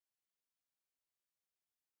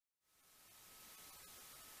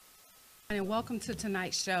And welcome to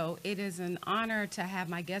tonight's show. It is an honor to have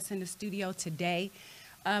my guest in the studio today.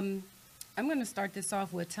 Um, I'm going to start this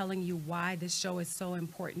off with telling you why this show is so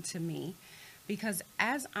important to me. Because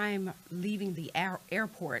as I'm leaving the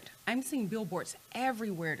airport, I'm seeing billboards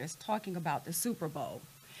everywhere that's talking about the Super Bowl.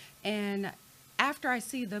 And after I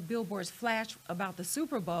see the billboards flash about the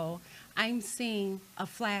Super Bowl, I'm seeing a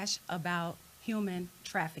flash about human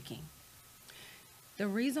trafficking. The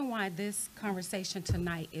reason why this conversation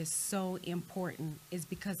tonight is so important is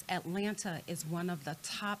because Atlanta is one of the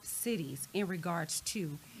top cities in regards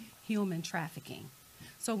to human trafficking.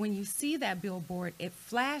 So when you see that billboard, it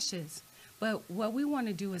flashes, but what we want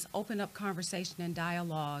to do is open up conversation and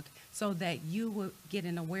dialogue so that you will get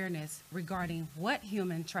an awareness regarding what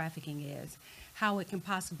human trafficking is, how it can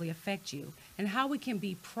possibly affect you, and how we can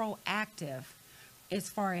be proactive as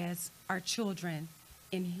far as our children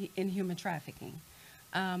in human trafficking.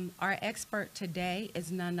 Our expert today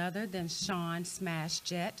is none other than Shawn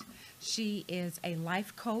Smash-Jett. She is a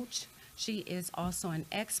life coach. She is also an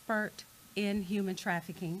expert in human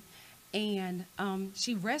trafficking, and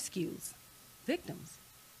she rescues victims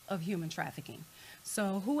of human trafficking.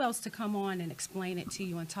 So who else to come on and explain it to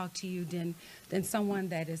you and talk to you than someone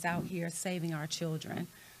that is out here saving our children?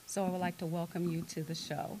 So I would like to welcome you to the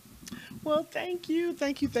show. Well, thank you.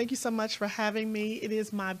 Thank you so much for having me. It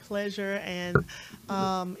is my pleasure. And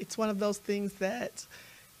it's one of those things that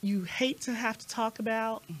you hate to have to talk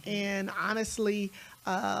about. And honestly,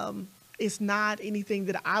 it's not anything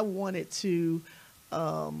that I wanted to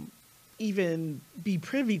even be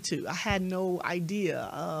privy to. I had no idea.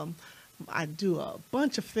 I do a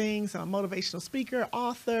bunch of things. I'm a motivational speaker,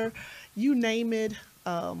 author, you name it.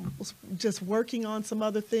 Was just working on some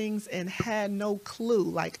other things and had no clue.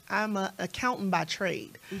 Like, I'm an accountant by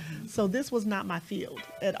trade. So this was not my field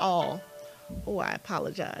at all. Oh, I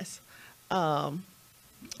apologize. And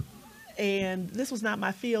this was not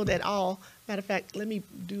my field at all. Matter of fact, let me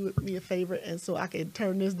do me a favor and so I can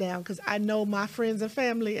turn this down, because I know my friends and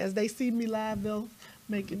family, as they see me live, they'll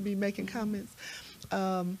be making comments.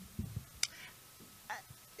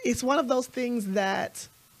 It's one of those things that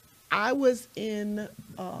I was in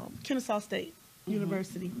Kennesaw State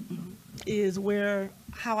University is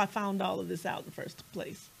how I found all of this out in the first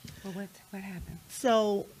place. Well, what happened?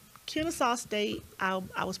 So Kennesaw State, I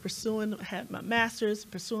was had my master's,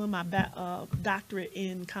 pursuing my doctorate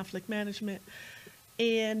in conflict management.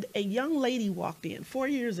 And a young lady walked in 4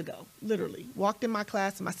 years ago, literally, walked in my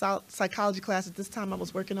class, in my psychology class. At this time, I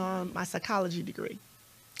was working on my psychology degree.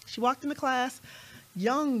 She walked in the class,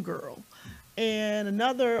 young girl, and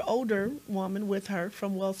another older woman with her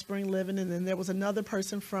from Wellspring Living, and then there was another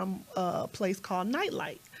person from a place called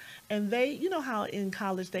Nightlight. And they, you know how in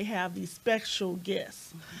college they have these special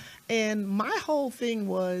guests. And my whole thing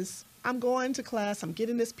was, I'm going to class, I'm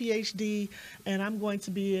getting this PhD, and I'm going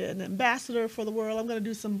to be an ambassador for the world. I'm going to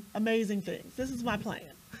do some amazing things. This is my plan.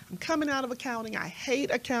 I'm coming out of accounting. I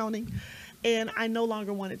hate accounting, and I no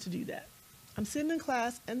longer wanted to do that. I'm sitting in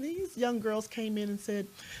class, and these young girls came in and said,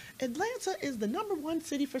 Atlanta is the #1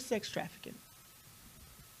 city for sex trafficking.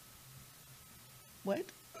 What?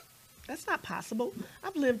 That's not possible.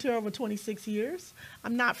 I've lived here over 26 years.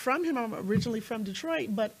 I'm not from here. I'm originally from Detroit.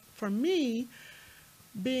 But for me,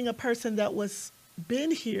 being a person that was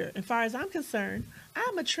been here, as far as I'm concerned,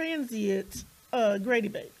 I'm a transient Grady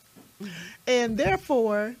baby. And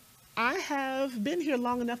therefore, I have been here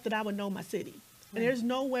long enough that I would know my city. And there's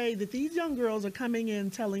no way that these young girls are coming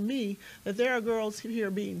in telling me that there are girls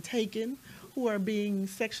here being taken, who are being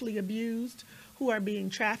sexually abused, who are being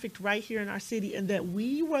trafficked right here in our city, and that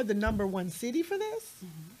we were the #1 city for this.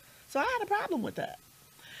 So I had a problem with that.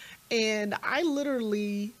 And I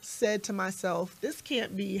literally said to myself, this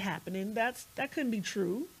can't be happening. That couldn't be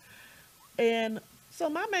true. And so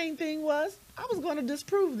my main thing was, I was going to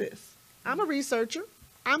disprove this. I'm a researcher.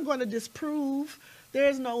 I'm going to disprove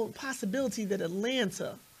there's no possibility that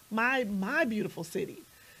Atlanta, my beautiful city,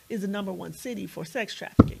 is the #1 city for sex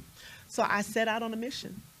trafficking. So I set out on a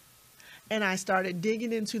mission. And I started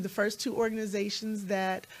digging into the first two organizations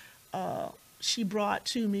that she brought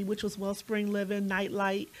to me, which was Wellspring Living,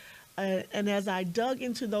 Nightlight. And as I dug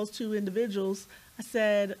into those two individuals, I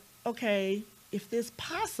said, okay, if this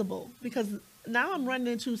possible, because now I'm running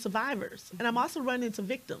into survivors, and I'm also running into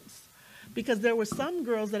victims. Because there were some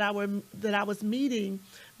girls that I was meeting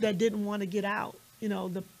that didn't want to get out. You know,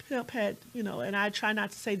 the pimp had, and I try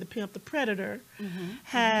not to say the pimp, the predator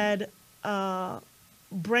had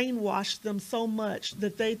brainwashed them so much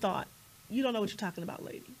that they thought, you don't know what you're talking about,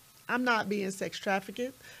 lady. I'm not being sex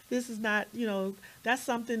trafficked. This is not, that's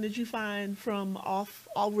something that you find from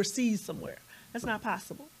overseas somewhere. That's not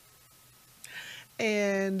possible.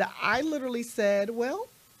 And I literally said, well,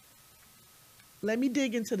 let me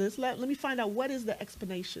dig into this. Let me find out what is the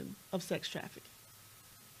explanation of sex trafficking.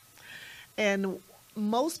 And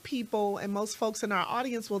most people and most folks in our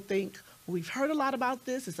audience will think, we've heard a lot about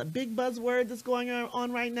this. It's a big buzzword that's going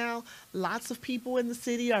on right now. Lots of people in the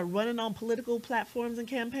city are running on political platforms and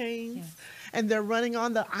campaigns. Yes. And they're running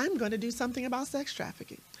on I'm going to do something about sex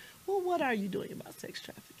trafficking. Well, what are you doing about sex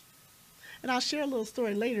trafficking? And I'll share a little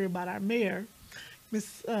story later about our mayor,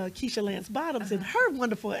 Miss Keisha Lance Bottoms, and her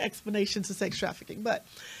wonderful explanation to sex trafficking. But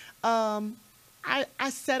I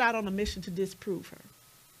set out on a mission to disprove her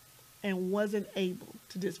and wasn't able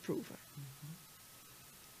to disprove her.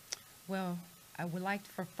 Well, I would like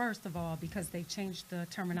for, first of all, because they changed the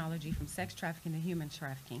terminology from sex trafficking to human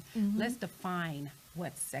trafficking, let's define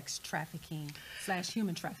what sex trafficking /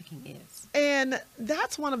 human trafficking is. And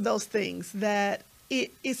that's one of those things that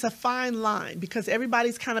it's a fine line, because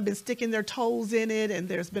everybody's kind of been sticking their toes in it, and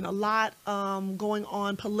there's been a lot going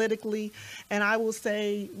on politically. And I will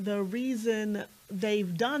say the reason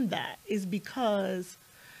they've done that is because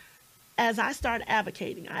as I started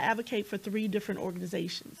advocating, I advocate for 3 different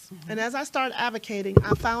organizations. And as I started advocating,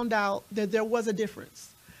 I found out that there was a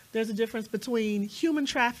difference. There's a difference between human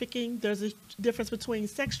trafficking. There's a difference between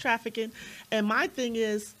sex trafficking. And my thing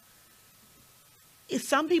is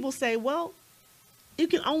some people say, well, you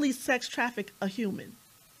can only sex traffic a human.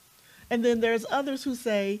 And then there's others who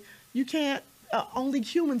say you can't, only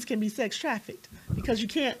humans can be sex trafficked, because you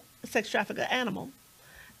can't sex traffic an animal.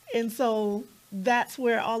 And so that's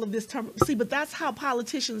where all of this but that's how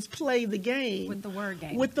politicians play the game. With the word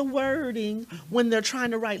game. With the wording when they're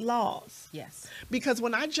trying to write laws. Yes. Because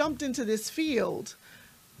when I jumped into this field,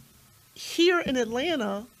 here in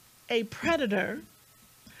Atlanta, a predator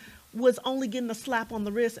was only getting a slap on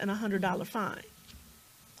the wrist and a $100 fine.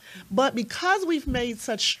 But because we've made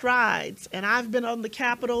such strides, and I've been on the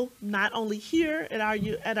Capitol, not only here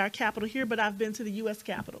at our Capitol here, but I've been to the U.S.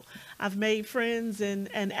 Capitol. I've made friends and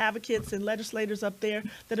advocates and legislators up there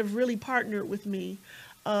that have really partnered with me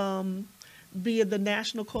via the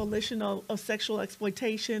National Coalition of Sexual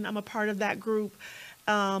Exploitation. I'm a part of that group.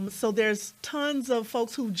 So there's tons of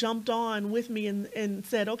folks who jumped on with me and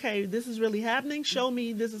said, okay, this is really happening. Show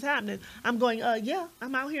me this is happening. I'm going, yeah,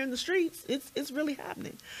 I'm out here in the streets. It's really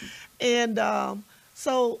happening. And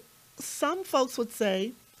so some folks would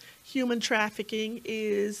say human trafficking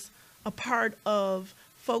is a part of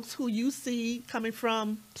folks who you see coming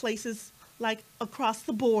from places like across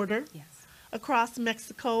the border. Yes. Across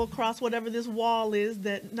Mexico, across whatever this wall is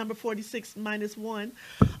that number 46-1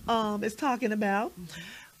 is talking about.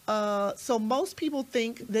 So most people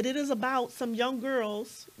think that it is about some young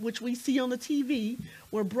girls, which we see on the TV,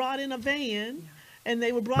 were brought in a van, and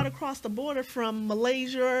they were brought across the border from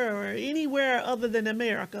Malaysia or anywhere other than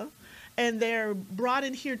America, and they're brought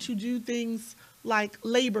in here to do things like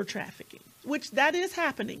labor trafficking, which that is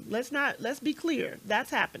happening. Let's be clear,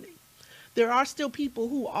 that's happening. There are still people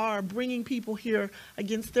who are bringing people here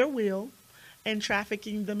against their will and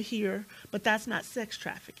trafficking them here, but that's not sex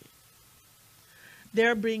trafficking.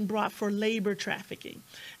 They're being brought for labor trafficking.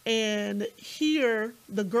 And here,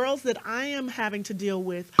 the girls that I am having to deal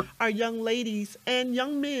with are young ladies and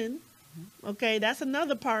young men. Okay, that's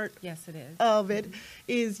another part Yes, it is. of it,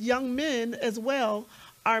 is young men as well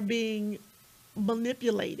are being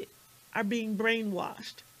manipulated, are being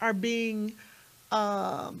brainwashed, are being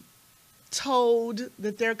told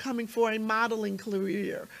that they're coming for a modeling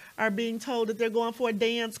career, are being told that they're going for a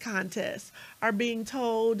dance contest, are being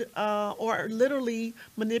told or literally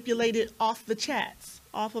manipulated off the chats,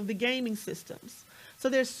 off of the gaming systems. So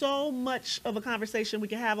there's so much of a conversation we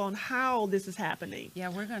can have on how this is happening. Yeah,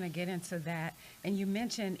 we're going to get into that. And you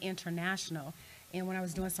mentioned international. And when I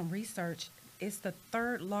was doing some research, it's the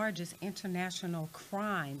 3rd largest international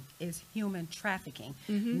crime is human trafficking,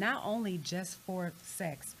 not only just for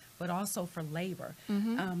sex, but also for labor.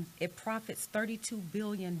 It profits $32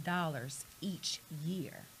 billion each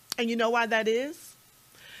year. And you know why that is?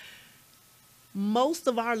 Most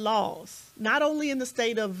of our laws, not only in the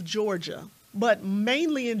state of Georgia, but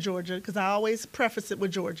mainly in Georgia, because I always preface it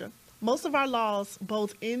with Georgia, most of our laws,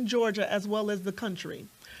 both in Georgia as well as the country,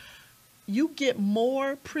 you get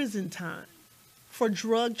more prison time for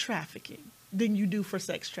drug trafficking than you do for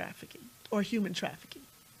sex trafficking or human trafficking.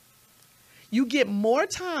 You get more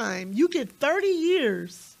time, you get 30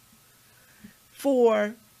 years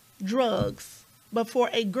for drugs, but for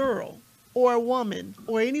a girl or a woman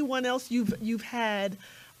or anyone else you've had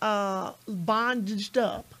bondaged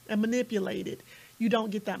up and manipulated, you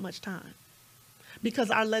don't get that much time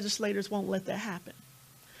because our legislators won't let that happen.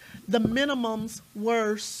 The minimums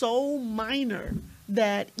were so minor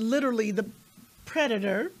that literally the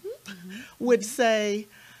predator would say,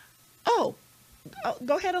 oh,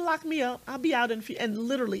 go ahead and lock me up. I'll be out in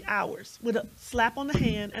literally hours with a slap on the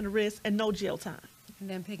hand and a wrist and no jail time. And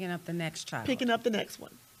then picking up the next child. Picking up the next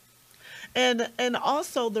one. And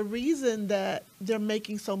also the reason that they're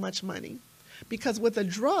making so much money, because with a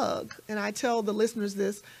drug, and I tell the listeners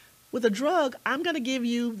this, with a drug, I'm going to give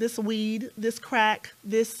you this weed, this crack,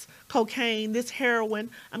 this cocaine, this heroin.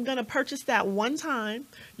 I'm going to purchase that one time.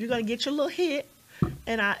 You're going to get your little hit,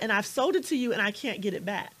 and I've sold it to you, and I can't get it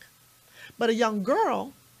back. But a young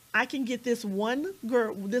girl, I can get this one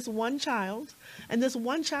girl, this one child, and this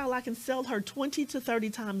one child I can sell her 20 to 30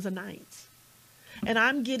 times a night. And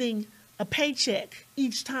I'm getting a paycheck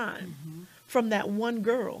each time from that one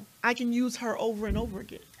girl. I can use her over and over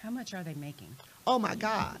again. How much are they making? Oh my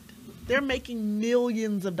God. They're making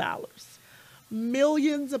millions of dollars.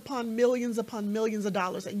 Millions upon millions upon millions of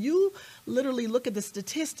dollars. And you literally look at the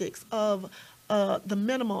statistics of the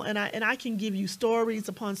minimal, and I can give you stories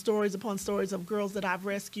upon stories upon stories of girls that I've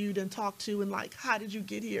rescued and talked to, and like, how did you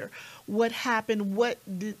get here? What happened?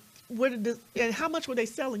 And how much were they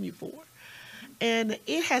selling you for? And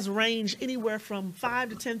it has ranged anywhere from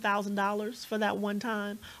 $5,000 to $10,000 for that one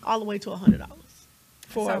time, all the way to $100.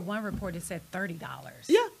 So one report it said $30.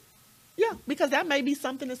 Yeah, because that may be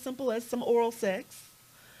something as simple as some oral sex,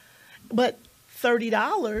 but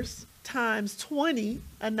 $30 times 20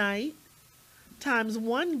 a night, times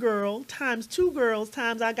one girl, times two girls,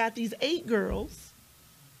 times I got these 8 girls.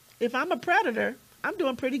 If I'm a predator, I'm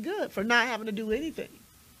doing pretty good for not having to do anything.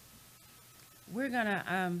 We're going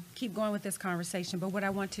to keep going with this conversation, but what I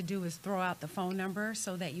want to do is throw out the phone number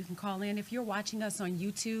so that you can call in. If you're watching us on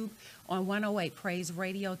YouTube, on 108 Praise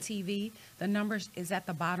Radio TV, the number is at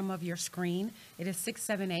the bottom of your screen. It is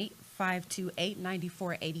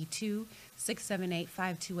 678-528-9482,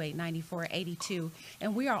 678-528-9482.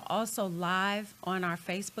 And we are also live on our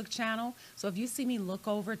Facebook channel. So if you see me look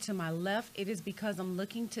over to my left, it is because I'm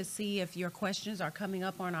looking to see if your questions are coming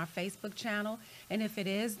up on our Facebook channel. And if it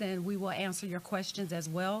is, then we will answer your questions as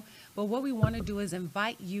well. But what we want to do is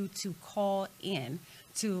invite you to call in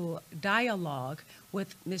to dialogue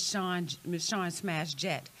with Ms. Shawn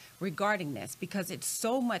Smash-Jett regarding this, because it's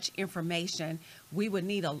so much information. We would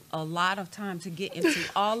need a lot of time to get into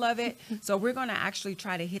all of it. So we're going to actually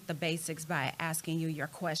try to hit the basics by asking you your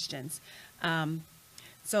questions.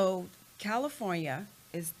 So California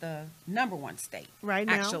is the #1 state right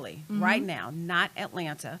now. Actually, right now, not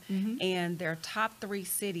Atlanta. And their top 3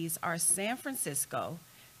 cities are San Francisco,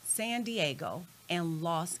 San Diego, and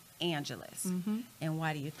Los Angeles. And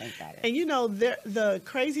why do you think that is? And you know, the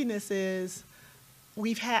craziness is,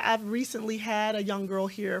 I've recently had a young girl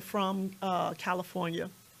here from California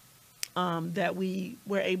that we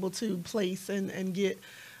were able to place and get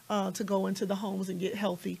to go into the homes and get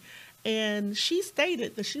healthy. And she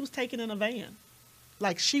stated that she was taken in a van.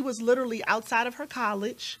 Like, she was literally outside of her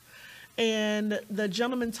college, and the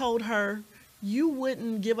gentleman told her, you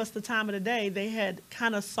wouldn't give us the time of the day. They had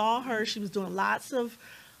kind of saw her. She was doing lots of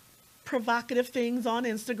provocative things on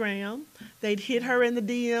Instagram. They'd hit her in the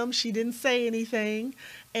DM. She didn't say anything.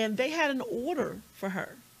 And they had an order for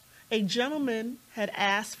her. A gentleman had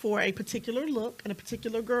asked for a particular look and a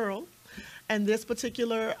particular girl. And this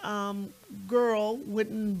particular girl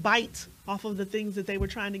wouldn't bite off of the things that they were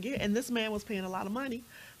trying to get. And this man was paying a lot of money.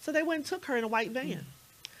 So they went and took her in a white van.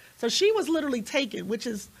 So she was literally taken, which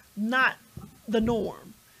is not the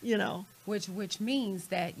norm, you know. Which means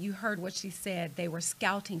that you heard what she said. They were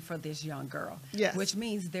scouting for this young girl. Yes. Which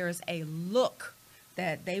means there's a look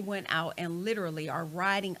that they went out and literally are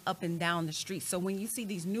riding up and down the street. So when you see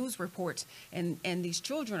these news reports and these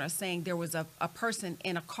children are saying there was a person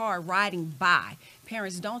in a car riding by,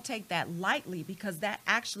 parents, don't take that lightly, because that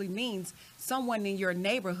actually means someone in your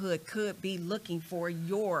neighborhood could be looking for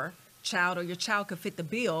your child, or your child could fit the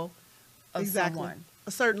bill of someone.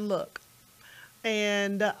 A certain look.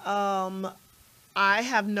 And I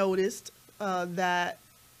have noticed that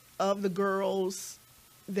of the girls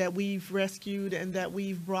that we've rescued and that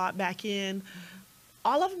we've brought back in,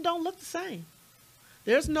 all of them don't look the same.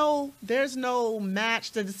 There's no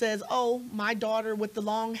match that says, oh, my daughter with the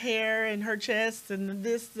long hair and her chest and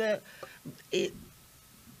this, that.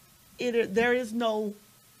 There is no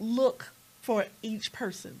look for each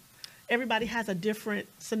person. Everybody has a different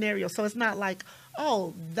scenario. So it's not like,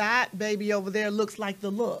 oh, that baby over there looks like the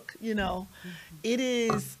look, you know. It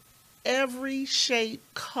is every shape,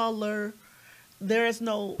 color. There's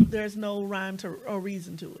no rhyme or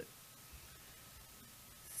reason to it.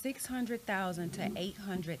 600,000 to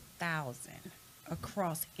 800,000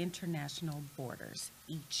 across international borders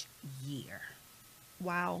each year.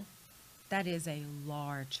 Wow. That is a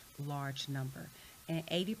large, large number. And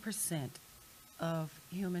 80% of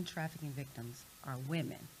human trafficking victims are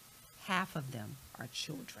women. Half of them are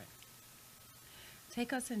children.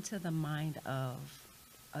 Take us into the mind of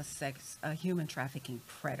a human trafficking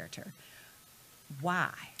predator.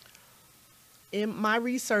 Why? In my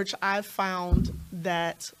research, I've found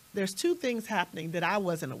that there's two things happening that I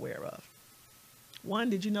wasn't aware of. One,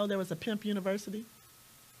 did you know there was a pimp university?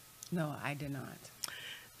 No, I did not.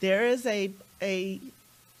 There is an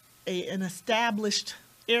established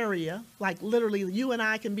area, like literally you and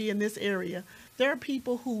I can be in this area. There are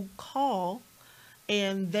people who call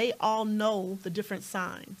and they all know the different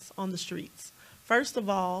signs on the streets. First of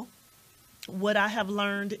all, what I have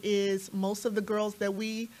learned is most of the girls that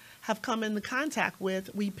we have come into contact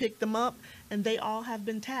with, we pick them up and they all have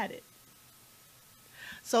been tatted.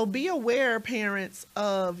 So be aware, parents,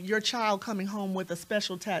 of your child coming home with a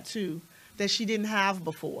special tattoo that she didn't have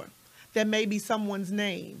before. That may be someone's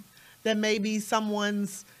name. That may be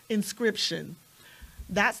someone's inscription.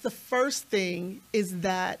 That's the first thing, is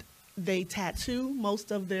that they tattoo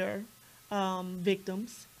most of their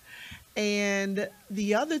victims. And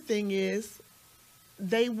the other thing is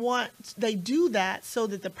they do that so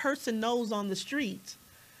that the person knows on the street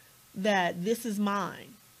that this is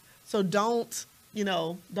mine. So don't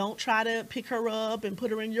try to pick her up and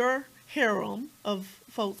put her in your harem of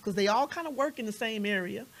folks, because they all kind of work in the same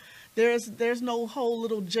area. There's no whole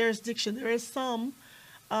little jurisdiction. There is some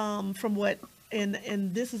from what,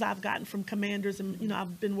 and this is I've gotten from commanders, and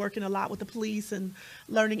I've been working a lot with the police and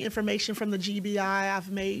learning information from the GBI.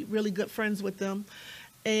 I've made really good friends with them,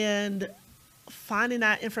 and finding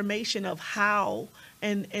out information of how,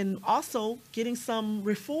 and also getting some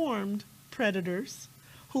reformed predators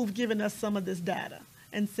who've given us some of this data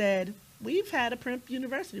and said, we've had a pimp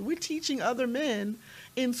university. We're teaching other men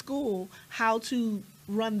in school how to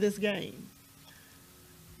run this game.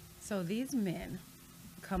 So these men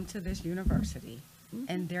come to this university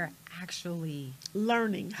and they're actually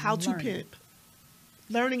learning how to pimp,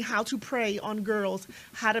 learning how to prey on girls,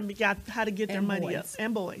 how to get their money up,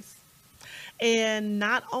 and boys. And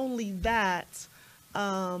not only that,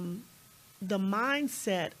 the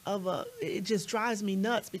mindset of it just drives me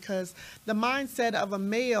nuts, because the mindset of a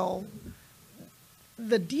male,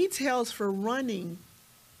 the details for running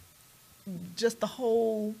just the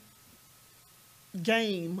whole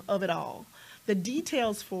game of it all, the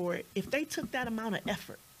details for it, if they took that amount of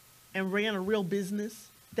effort and ran a real business,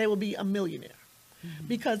 they would be a millionaire. Mm-hmm.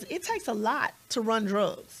 Because it takes a lot to run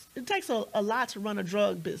drugs. It takes a lot to run a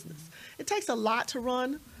drug business. It takes a lot to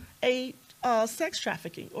run a sex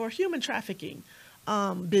trafficking or human trafficking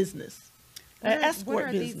business, an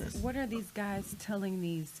escort business. What are these guys telling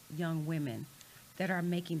these young women that are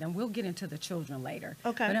making them? We'll get into the children later.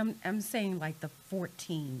 Okay. But I'm saying like the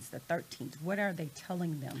 14s, the 13s. What are they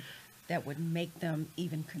telling them that would make them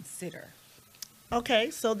even consider? Okay,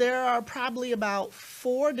 so there are probably about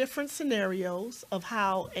 4 different scenarios of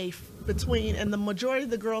how and the majority of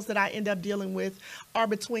the girls that I end up dealing with are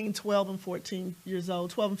between 12 and 14 years old.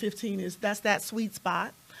 12 and 15 that's that sweet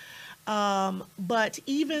spot. But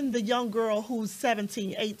even the young girl who's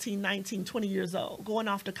 17, 18, 19, 20 years old, going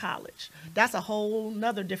off to college, that's a whole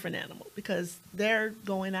nother different animal, because they're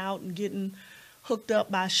going out and getting hooked up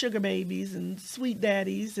by sugar babies and sweet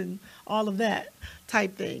daddies and all of that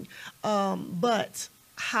type thing. But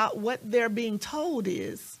what they're being told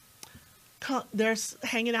is they're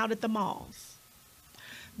hanging out at the malls.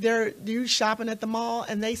 They're shopping at the mall,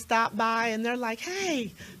 and they stop by and they're like,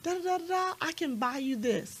 hey, I can buy you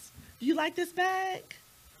this. Do you like this bag?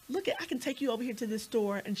 I can take you over here to this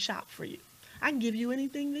store and shop for you. I can give you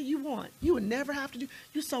anything that you want. You would never have to do.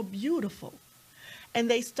 You're so beautiful. And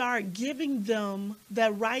they start giving them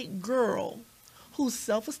the right girl whose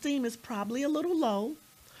self-esteem is probably a little low,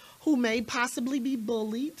 who may possibly be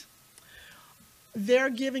bullied. They're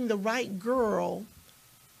giving the right girl,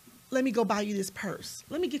 let me go buy you this purse.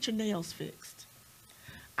 Let me get your nails fixed.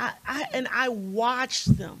 I watch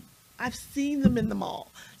them. I've seen them in the mall,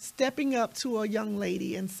 stepping up to a young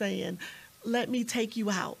lady and saying, let me take you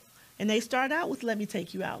out. And they start out with, let me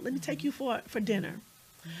take you out. Let me take you for dinner.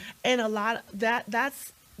 And a lot of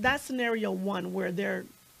that's scenario 1, where they're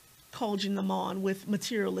coaching them on with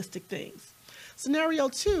materialistic things. Scenario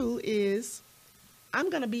 2 is,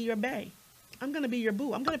 I'm going to be your bae. I'm going to be your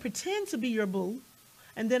boo. I'm going to pretend to be your boo,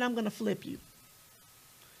 and then I'm going to flip you.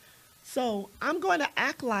 So I'm going to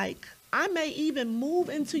act like I may even move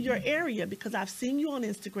into your area, because I've seen you on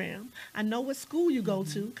Instagram. I know what school you go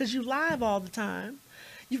to, because you live all the time.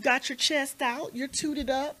 You've got your chest out. You're tooted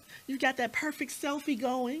up. You've got that perfect selfie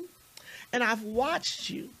going. And I've watched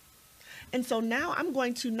you. And so now I'm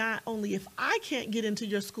going to, not only if I can't get into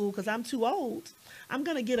your school because I'm too old, I'm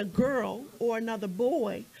going to get a girl or another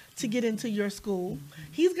boy to get into your school.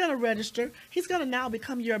 He's going to register. He's going to now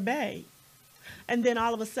become your bae. And then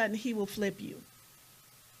all of a sudden he will flip you.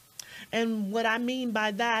 And what I mean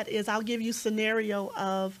by that is, I'll give you a scenario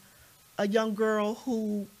of a young girl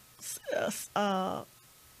who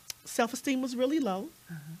self-esteem was really low.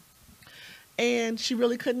 And she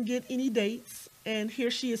really couldn't get any dates. And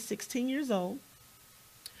here she is, 16 years old.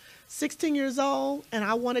 16 years old, and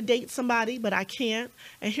I want to date somebody, but I can't.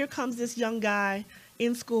 And here comes this young guy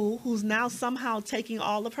in school who's now somehow taking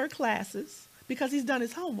all of her classes because he's done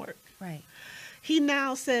his homework. Right. He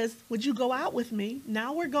now says, would you go out with me?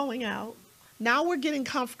 Now we're going out. Now we're getting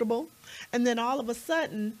comfortable. And then all of a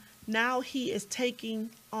sudden, now he is taking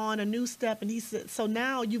on a new step. And he said, so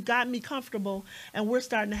now you've gotten me comfortable and we're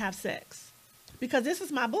starting to have sex. Because this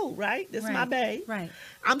is my boo, right? This is my bae. Right.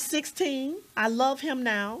 I'm 16. I love him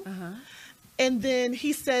now. And then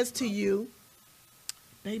he says to you,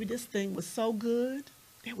 baby, this thing was so good.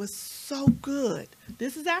 It was so good.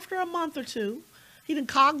 This is after a month or two. He done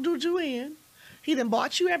cogged you in. He done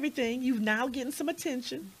bought you everything. You've now getting some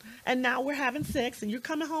attention. And now we're having sex. And you're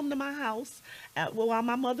coming home to my house while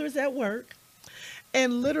my mother is at work.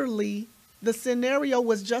 And literally, the scenario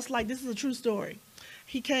was just like, this is a true story.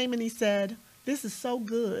 He came and he said, this is so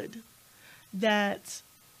good that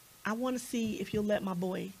I want to see if you'll let my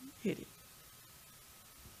boy hit it.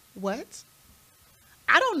 What?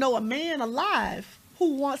 I don't know a man alive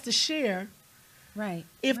who wants to share. Right.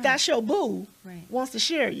 If that's your boo, wants to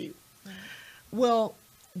share you. Right. Well,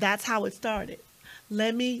 that's how it started.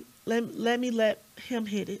 Let me let him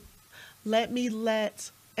hit it.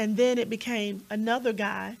 And then it became another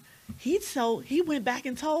guy. He went back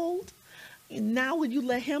and told. Now would you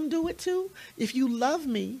let him do it too? If you love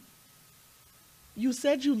me, you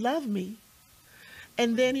said you love me.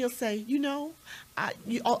 And then he'll say, you know,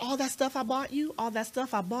 all that stuff I bought you,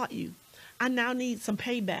 I now need some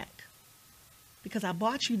payback. Because I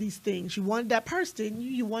bought you these things. You wanted that purse, didn't you?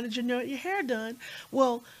 You wanted your hair done.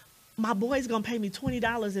 Well, my boy's going to pay me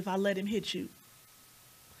 $20 if I let him hit you.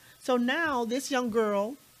 So now this young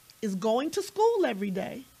girl is going to school every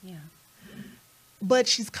day. Yeah. But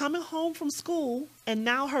she's coming home from school, and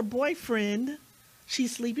now her boyfriend,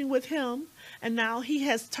 she's sleeping with him, and now he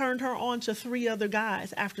has turned her on to 3 other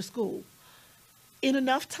guys after school. In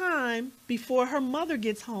enough time before her mother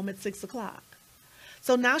gets home at 6 o'clock.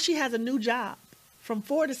 So now she has a new job. From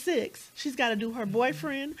 4 to 6, she's got to do her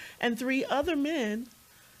boyfriend and 3 other men,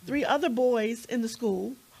 3 other boys in the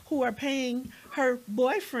school who are paying her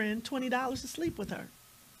boyfriend $20 to sleep with her.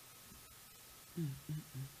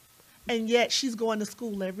 And yet she's going to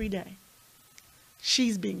school every day.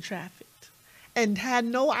 She's being trafficked and had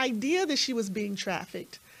no idea that she was being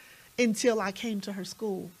trafficked until I came to her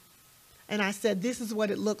school. And I said, this is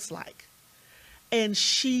what it looks like. And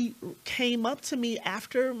she came up to me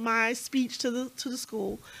after my speech to the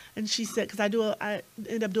school, and she said, because I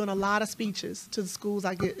end up doing a lot of speeches to the schools.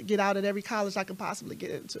 I get out at every college I can possibly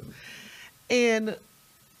get into. And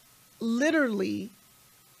literally,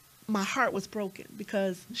 my heart was broken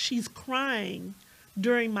because she's crying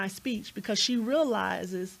during my speech because she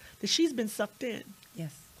realizes that she's been sucked in.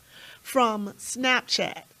 Yes. From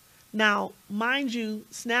Snapchat. Now, mind you,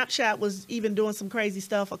 Snapchat was even doing some crazy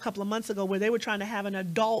stuff a couple of months ago where they were trying to have an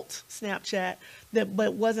adult Snapchat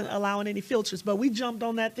but wasn't allowing any filters. But we jumped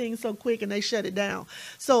on that thing so quick and they shut it down.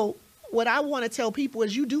 So what I want to tell people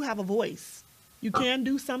is you do have a voice. You can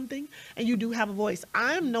do something and you do have a voice.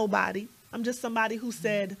 I'm nobody. I'm just somebody who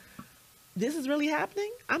said, this is really happening.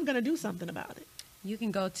 I'm going to do something about it. You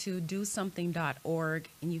can go to dosomething.org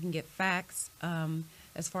and you can get facts.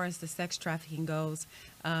 As far as the sex trafficking goes,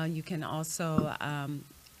 you can also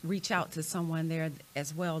reach out to someone there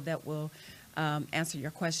as well that will answer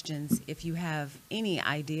your questions. If you have any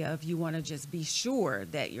idea, if you want to just be sure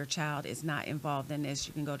that your child is not involved in this,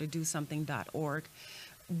 you can go to dosomething.org.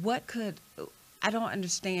 I don't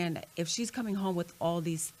understand if she's coming home with all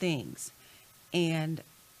these things and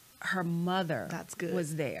her mother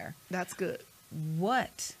was there. That's good.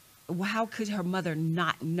 How could her mother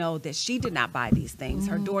not know that she did not buy these things?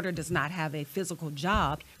 Her daughter does not have a physical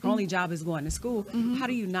job. Her only job is going to school. How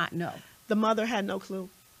do you not know? The mother had no clue.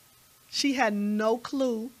 She had no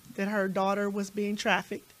clue that her daughter was being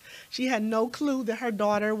trafficked. She had no clue that her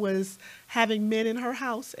daughter was having men in her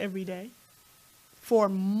house every day. For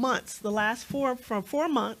months, from 4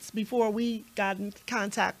 months before we got in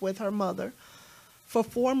contact with her mother, for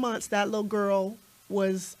 4 months that little girl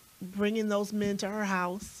was bringing those men to her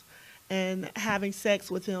house and having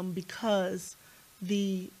sex with him because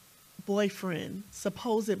the boyfriend,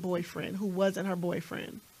 supposed boyfriend, who wasn't her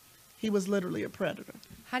boyfriend. He was literally a predator.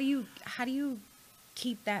 How do you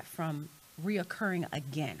keep that from reoccurring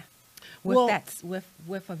again with Well,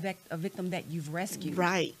 with a victim that you've rescued?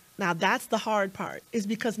 Right. Now that's the hard part, is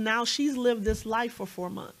because now she's lived this life for 4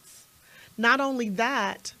 months. Not only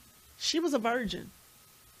that, she was a virgin.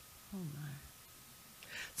 Oh my.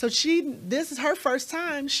 So this is her first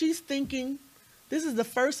time. She's thinking, this is the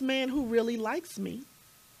first man who really likes me,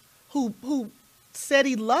 who said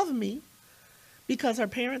he loved me, because her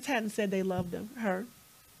parents hadn't said they loved her.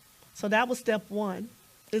 So that was step one,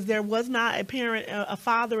 is there was not a parent, a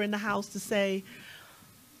father in the house to say,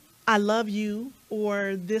 I love you,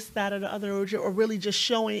 or this, that, or the other, or really just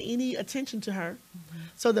showing any attention to her. Mm-hmm.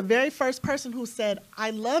 So the very first person who said,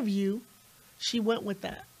 I love you, she went with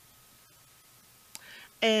that.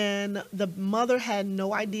 And the mother had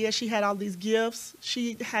no idea she had all these gifts.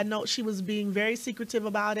 She was being very secretive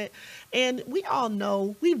about it. And we all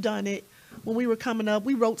know, we've done it. When we were coming up,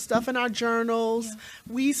 we wrote stuff in our journals. Yeah.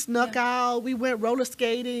 We snuck out. We went roller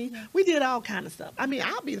skating. Yeah. We did all kind of stuff. I mean,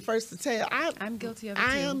 I'll be the first to tell. I'm guilty of it too.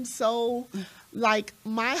 I am so, like,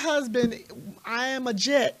 my husband, I am a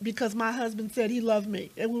jet because my husband said he loved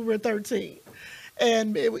me, and we were 13.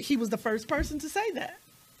 And he was the first person to say that.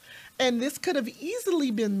 And this could have easily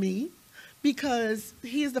been me, because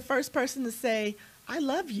he is the first person to say, I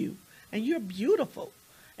love you, and you're beautiful.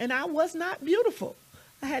 And I was not beautiful.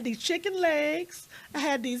 I had these chicken legs. I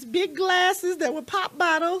had these big glasses that were pop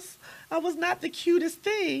bottles. I was not the cutest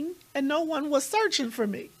thing, and no one was searching for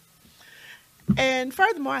me. And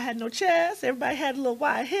furthermore, I had no chest. Everybody had a little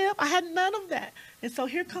wide hip. I had none of that. And so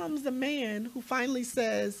here comes the man who finally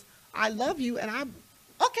says, I love you, and I'm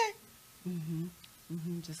okay. Mm-hmm.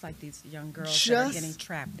 Mm-hmm. Just like these young girls that are getting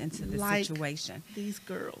trapped into this situation. These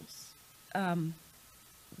girls.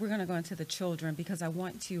 We're going to go into the children, because I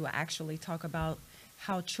want to actually talk about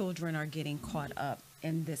how children are getting caught up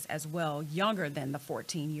in this as well, younger than the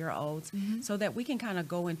 14-year-olds, mm-hmm. so that we can kind of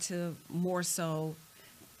go into more so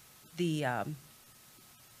the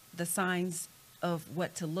signs of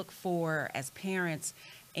what to look for as parents,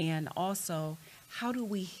 and also how do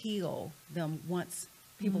we heal them once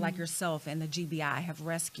people mm-hmm. like yourself and the GBI have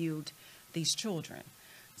rescued these children.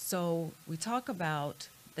 So we talk about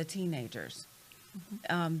the teenagers,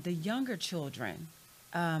 mm-hmm. The younger children.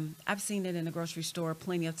 I've seen it in the grocery store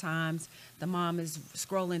plenty of times. The mom is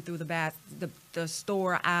scrolling through the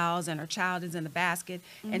store aisles, and her child is in the basket,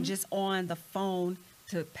 mm-hmm. and just on the phone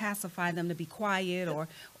to pacify them to be quiet,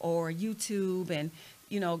 or YouTube, and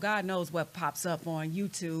God knows what pops up on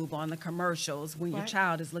YouTube on the commercials when your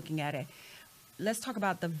child is looking at it. Let's talk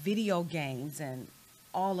about the video games and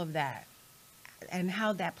all of that, and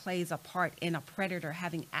how that plays a part in a predator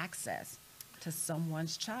having access to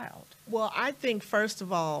someone's child. Well, I think, first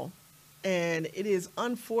of all, and it is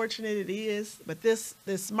unfortunate, it is, but this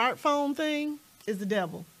smartphone thing is the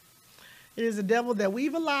devil. It is the devil that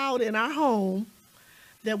we've allowed in our home,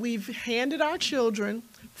 that we've handed our children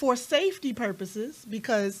for safety purposes,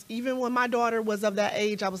 because even when my daughter was of that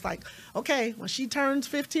age, I was like, okay, when she turns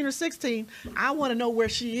 15 or 16, I want to know where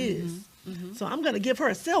she is. Mm-hmm. Mm-hmm. So I'm going to give her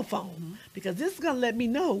a cell phone, mm-hmm. because this is going to let me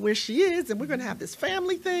know where she is, and we're going to have this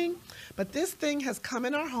family thing. But this thing has come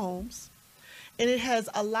in our homes, and it has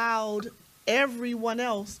allowed everyone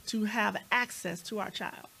else to have access to our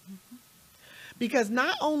child. Mm-hmm. Because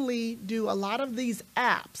not only do a lot of these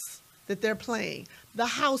apps that they're playing, the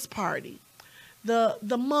house party, the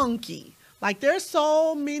monkey, like there's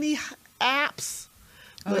so many apps.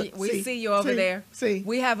 Look, we see you over there. See,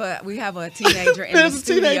 we have a teenager in the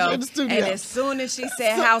studio, and as soon as she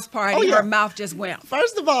said house party, her mouth just went.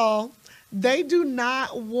 First of all, they do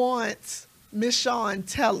not want Miss Shawn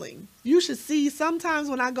telling. You should see sometimes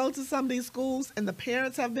when I go to some of these schools and the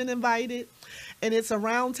parents have been invited, and it's a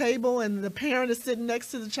round table and the parent is sitting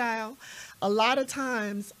next to the child. A lot of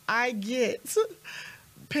times I get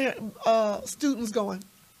students going,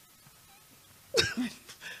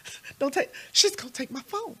 she's going to take my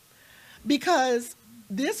phone, because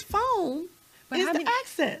this phone is the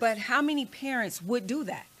access. But how many parents would do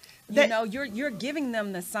that? You're giving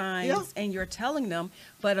them the signs, and you're telling them,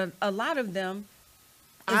 but a lot of them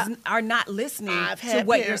are not listening to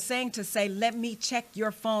what you're saying, to say, let me check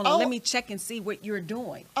your phone, or let me check and see what you're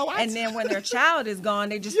doing. And then when their child is gone,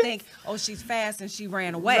 they just think, oh, she's fast and she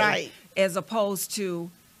ran away. Right. As opposed to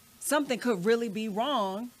something could really be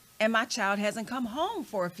wrong, and my child hasn't come home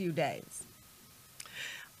for a few days.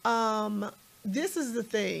 this is the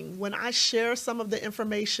thing. When I share some of the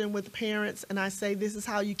information with parents and I say this is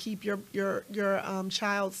how you keep your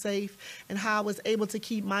child safe, and how I was able to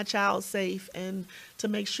keep my child safe and to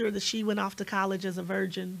make sure that she went off to college as a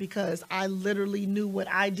virgin, because I literally knew what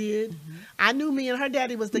I did. Mm-hmm. I knew me and her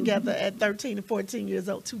daddy was together at 13 and 14 years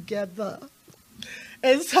old together.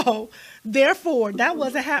 And so, therefore, that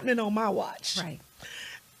wasn't happening on my watch. Right.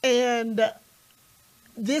 And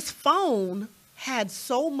this phone had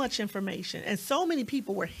so much information, and so many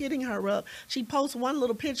people were hitting her up. She'd post one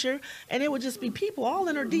little picture, and it would just be people all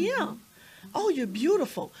in her DM. Oh, you're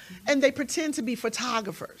beautiful. And they pretend to be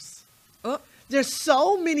photographers. Oh. There's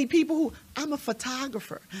so many people who, I'm a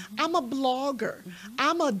photographer. I'm a blogger.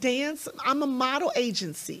 I'm a model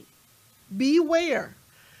agency. Beware.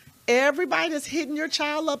 Everybody that's hitting your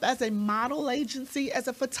child up as a model agency, as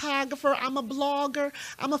a photographer, I'm a blogger,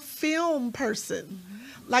 I'm a film person.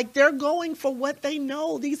 Like, they're going for what they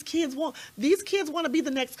know these kids want. These kids want to be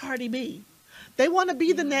the next Cardi B. They want to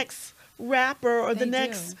be the next rapper, or the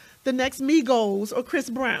next Migos or Chris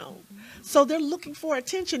Brown. So they're looking for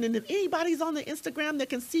attention. And if anybody's on the Instagram that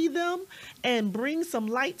can see them and bring some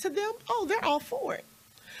light to them, oh, they're all for it.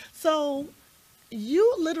 So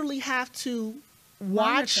you literally have to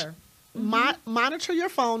monitor your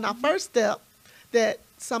phone. Now, first step that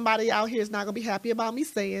somebody out here is not going to be happy about me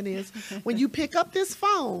saying is, when you pick up this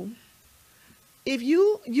phone, if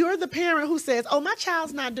you're the parent who says, oh, my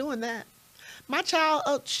child's not doing that. My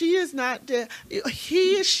child, she is not, they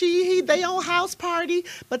own house party,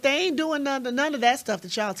 but they ain't doing none of that stuff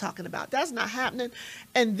that y'all talking about. That's not happening.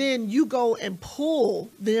 And then you go and pull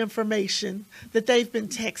the information that they've been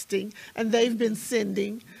texting and they've been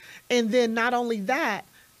sending. And then not only that,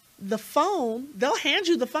 the phone, they'll hand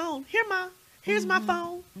you the phone. Here's my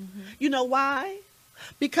phone. You know why?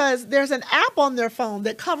 Because there's an app on their phone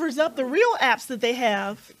that covers up the real apps that they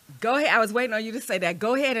have. Go ahead. I was waiting on you to say that.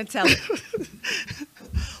 Go ahead and tell it.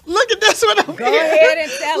 Look at this one over here. Go ahead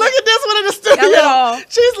and tell Look at this one in the studio. Tell it all.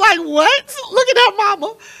 She's like, what? Look at that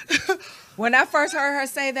mama. When I first heard her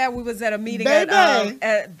say that, we was at a meeting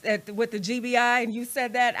with the GBI, and you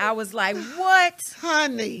said that, I was like, what?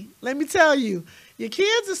 Honey, let me tell you, your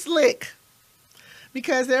kids are slick.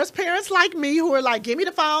 Because there's parents like me who are like, give me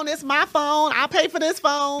the phone. It's my phone. I'll pay for this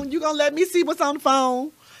phone. You're going to let me see what's on the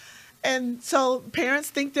phone. And so parents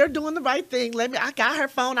think they're doing the right thing. I got her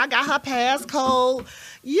phone. I got her passcode.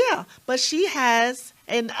 Yeah, but she has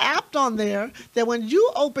an app on there that when you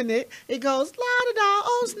open it, it goes, la-da-da,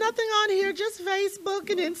 oh, there's nothing on here, just Facebook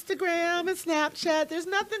and Instagram and Snapchat. There's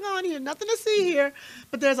nothing on here, nothing to see here.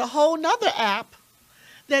 But there's a whole nother app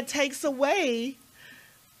that takes away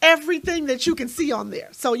everything that you can see on there.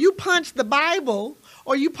 So you punch the Bible,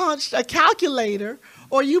 or you punch a calculator,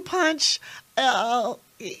 or you punch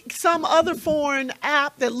some other foreign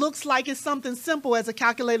app that looks like it's something simple as a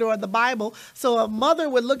calculator or the Bible. So a mother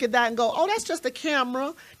would look at that and go, oh, that's just a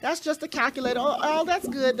camera. That's just a calculator. Oh, that's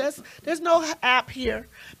good. There's no app here.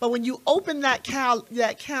 But when you open that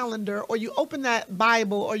calendar, or you open that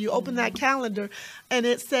Bible, or you open that calendar, and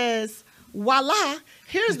it says, voila,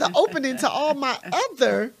 here's the opening to all my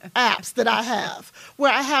other apps that I have,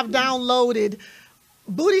 where I have downloaded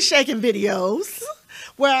booty shaking videos,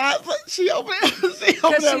 where she opened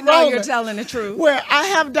you know you're telling the truth. Where I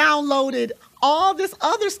have downloaded all this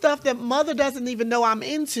other stuff that mother doesn't even know I'm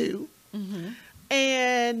into.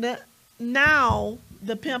 And now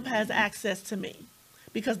the pimp has access to me,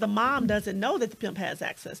 because the mom doesn't know that the pimp has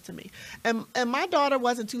access to me. And my daughter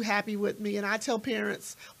wasn't too happy with me. And I tell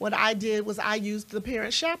parents, what I did was I used the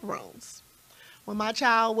parent chaperones. When my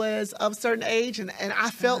child was of a certain age, and I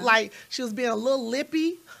felt like she was being a little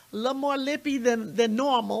more lippy than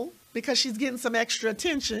normal, because she's getting some extra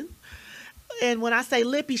attention. And when I say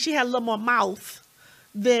lippy, she had a little more mouth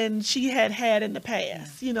than she had in the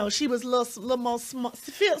past. You know, she was a little more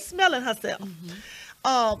smelling herself.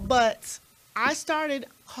 But I started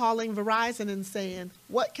calling Verizon and saying,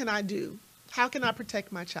 what can I do? How can I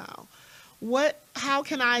protect my child? How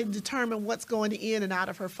can I determine what's going in and out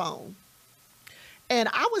of her phone? And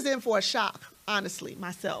I was in for a shock, honestly,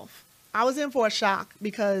 myself. I was in for a shock,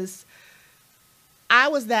 because I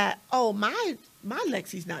was my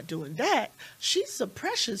Lexi's not doing that. She's so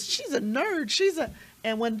precious. She's a nerd.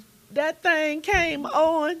 And when that thing came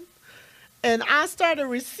on and I started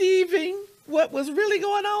receiving what was really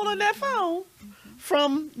going on that phone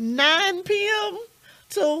from 9 p.m.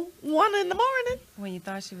 to 1 in the morning. When you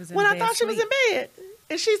thought she was in bed. When I thought she was in bed.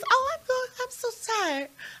 And she's, I'm so tired.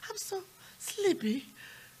 I'm so sleepy.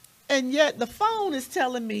 And yet the phone is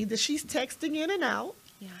telling me that she's texting in and out.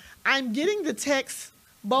 Yeah. I'm getting the text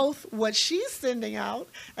both what she's sending out,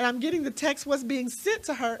 and I'm getting the text what's being sent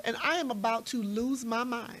to her, and I am about to lose my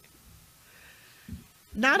mind.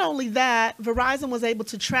 Not only that, Verizon was able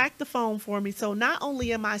to track the phone for me, so not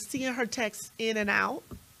only am I seeing her texts in and out,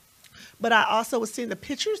 but I also was seeing the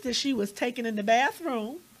pictures that she was taking in the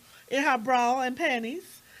bathroom in her bra and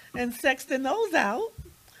panties and sexting those out.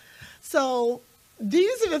 So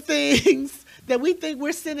these are the things that we think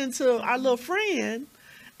we're sending to our little friend,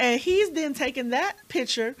 and he's then taking that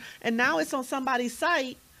picture, and now it's on somebody's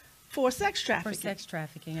site for sex trafficking. For sex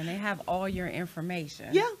trafficking, and they have all your information.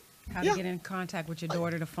 Yeah. How to get in contact with your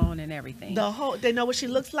daughter, the phone, and everything. They know what she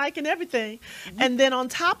looks like and everything. And then on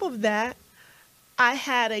top of that, I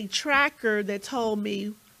had a tracker that told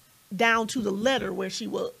me down to the letter where she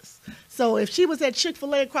was. So if she was at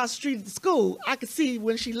Chick-fil-A across the street at the school, I could see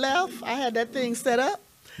when she left. I had that thing set up.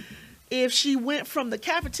 If she went from the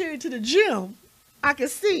cafeteria to the gym, I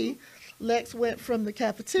could see Lex went from the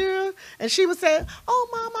cafeteria, and she would say, "Oh,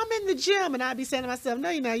 Mom, I'm in the gym." And I'd be saying to myself, "No,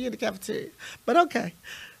 you're not. You're in the cafeteria." But okay.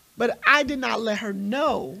 But I did not let her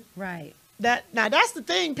know. Right. Now, that's the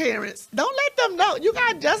thing, parents. Don't let them know. You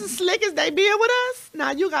got just as slick as they being with us.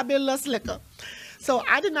 Now, you got to be a little slicker. So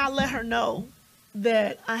I did not let her know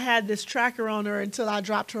that I had this tracker on her until I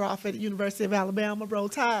dropped her off at the University of Alabama, Roll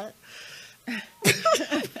Tide.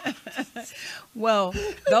 Well,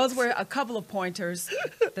 those were a couple of pointers.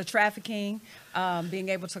 The trafficking, being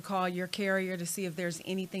able to call your carrier to see if there's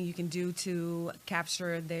anything you can do to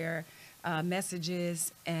capture their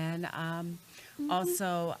messages, and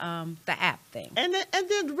also the app thing. And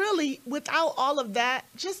then really, without all of that,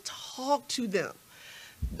 just talk to them.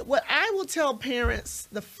 What I will tell parents,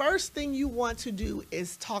 the first thing you want to do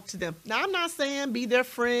is talk to them. Now, I'm not saying be their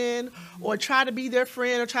friend or try to be their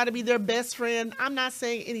friend or try to be their best friend. I'm not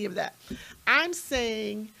saying any of that. I'm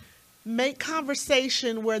saying make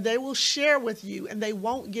conversation where they will share with you, and they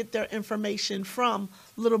won't get their information from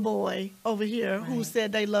little boy over here who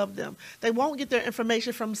said they love them. They won't get their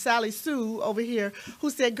information from Sally Sue over here who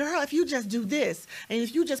said, "Girl, if you just do this, and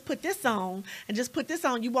if you just put this on, and just put this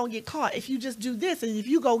on, you won't get caught. If you just do this, and if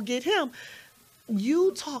you go get him."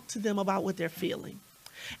 You talk to them about what they're feeling,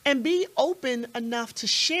 and be open enough to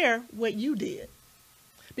share what you did.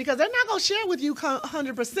 Because they're not going to share with you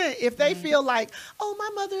 100% if they feel like, "Oh, my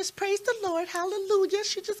mother is, praise the Lord, hallelujah.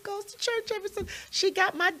 She just goes to church every Sunday. She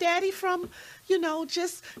got my daddy from,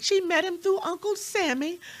 she met him through Uncle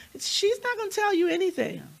Sammy." She's not going to tell you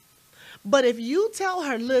anything. Yeah. But if you tell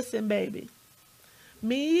her, "Listen, baby,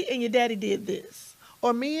 me and your daddy did this,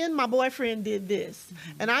 or me and my boyfriend did this,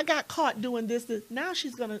 and I got caught doing this," now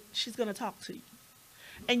she's gonna talk to you.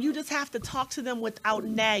 And you just have to talk to them without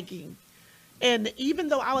nagging. And even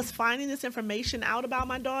though I was finding this information out about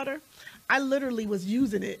my daughter, I literally was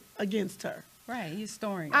using it against her. Right, you're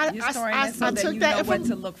storing it. I that you know what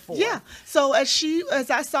to look for. Yeah. So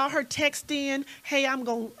as I saw her text in, "Hey, I'm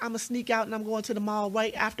gonna sneak out and I'm going to the mall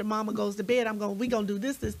right after Mama goes to bed. We gonna do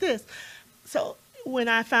this. So when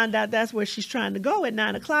I found out that's where she's trying to go at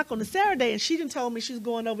 9 o'clock on a Saturday, and she done told me she's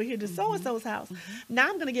going over here to so and so's house. Now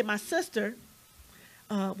I'm gonna get my sister.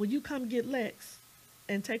 Will you come get Lex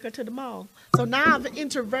and take her to the mall? So now I've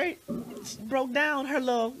broke down her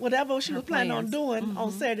little whatever she was planning on doing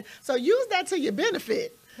on Saturday. So use that to your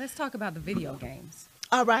benefit. Let's talk about the video games.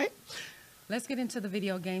 All right. Let's get into the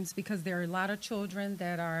video games, because there are a lot of children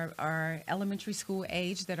that are elementary school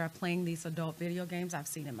age that are playing these adult video games. I've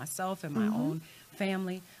seen it myself in my own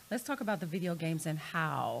family. Let's talk about the video games and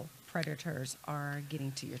how predators are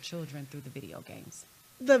getting to your children through the video games.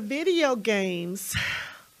 The video games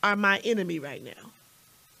are my enemy right now.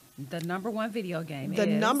 The number one video game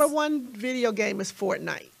number one video game is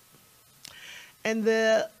Fortnite. And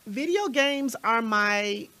the video games are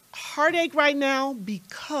my heartache right now,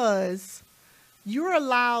 because you're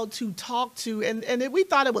allowed to talk to, and we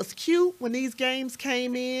thought it was cute when these games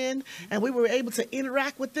came in, and we were able to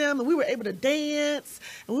interact with them, and we were able to dance,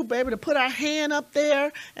 and we were able to put our hand up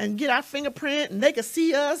there and get our fingerprint, and they could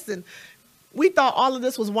see us, and we thought all of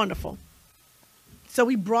this was wonderful. So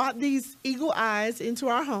we brought these eagle eyes into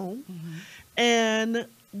our home, and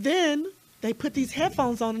then they put these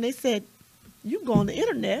headphones on, and they said, "You can go on the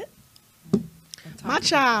internet. My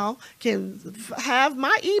child can have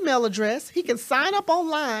my email address. He can sign up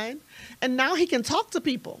online, and now he can talk to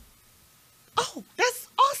people." Oh, that's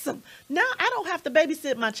awesome. Now I don't have to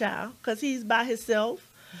babysit my child because he's by himself.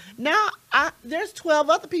 Now there's 12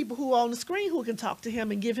 other people who are on the screen who can talk to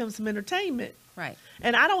him and give him some entertainment. Right.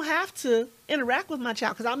 And I don't have to interact with my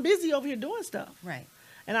child because I'm busy over here doing stuff. Right.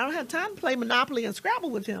 And I don't have time to play Monopoly and Scrabble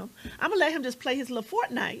with him. I'm going to let him just play his little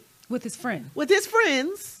Fortnite. With his friend. With his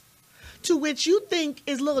friends, to which you think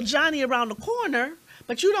is little Johnny around the corner,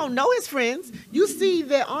 but you don't know his friends. You see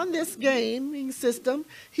that on this gaming system,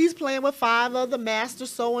 he's playing with 5 other master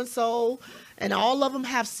so-and-so, and all of them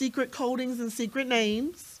have secret codings and secret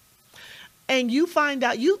names. And you find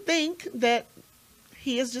out, you think that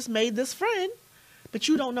he has just made this friend, but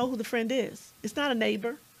you don't know who the friend is. It's not a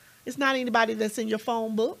neighbor. It's not anybody that's in your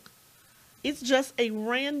phone book. It's just a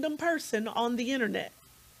random person on the internet.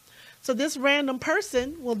 So this random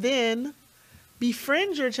person will then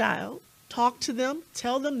befriend your child, talk to them,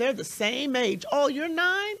 tell them they're the same age. Oh, you're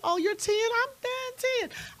 9? Oh, you're 10? I'm 10.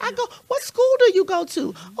 I go, what school do you go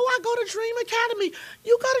to? Oh, I go to Dream Academy.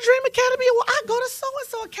 You go to Dream Academy? Well, I go to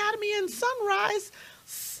so-and-so Academy in Sunrise,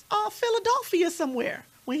 Philadelphia somewhere,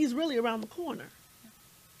 when he's really around the corner.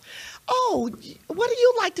 Oh, what do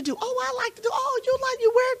you like to do? Oh, I like to do, oh,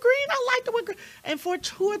 you wear green? I like to wear green. And for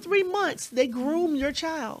 2 or 3 months, they groom your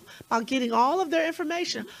child by getting all of their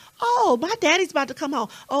information. Oh, my daddy's about to come home.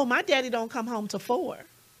 Oh, my daddy don't come home till 4.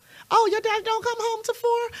 Oh, your daddy don't come home till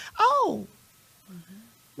 4? Oh,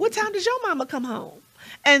 what time does your mama come home?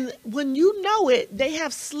 And when you know it, they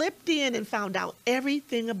have slipped in and found out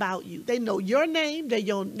everything about you. They know your name. They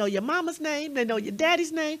know your mama's name. They know your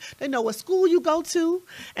daddy's name. They know what school you go to.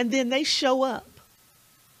 And then they show up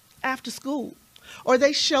after school. Or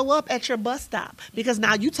they show up at your bus stop. Because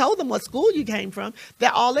now you told them what school you came from.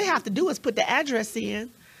 That all they have to do is put the address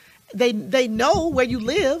in. They know where you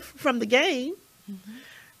live from the game. Mm-hmm.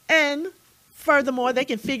 And furthermore, they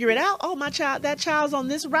can figure it out. Oh, that child's on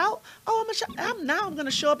this route. Oh, I'm going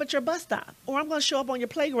to show up at your bus stop, or I'm going to show up on your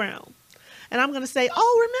playground, and I'm going to say,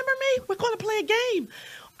 oh, remember me? We're going to play a game.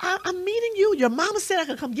 I'm meeting you. Your mama said I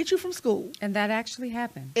could come get you from school. And that actually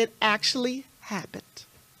happened. It actually happened.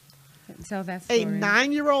 Tell that story. A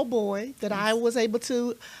 9-year-old boy that I was able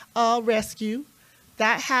to rescue,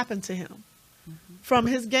 that happened to him. Mm-hmm. From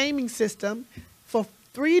his gaming system. For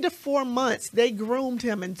 3 to 4 months, they groomed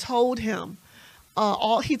him and told him.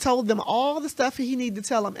 He told them all the stuff he needed to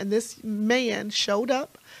tell them. And this man showed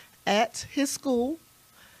up at his school,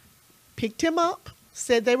 picked him up,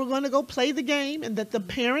 said they were going to go play the game, and that the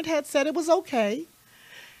parent had said it was okay.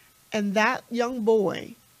 And that young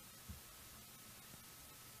boy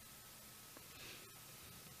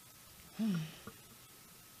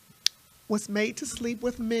was made to sleep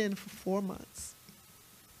with men for 4 months.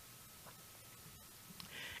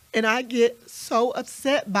 And I get so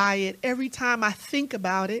upset by it every time I think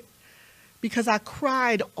about it, because I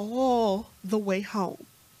cried all the way home.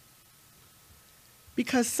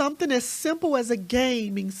 Because something as simple as a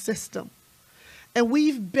gaming system, and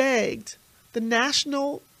we've begged the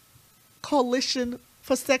National Coalition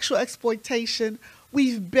for Sexual Exploitation,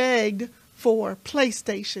 we've begged for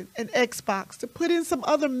PlayStation and Xbox to put in some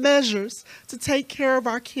other measures to take care of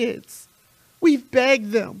our kids. We've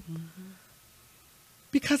begged them. Mm-hmm.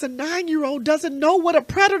 Because a 9-year-old doesn't know what a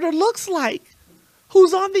predator looks like,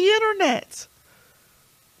 who's on the internet.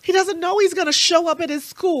 He doesn't know he's going to show up at his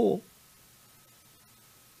school.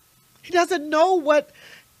 He doesn't know what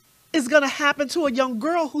is going to happen to a young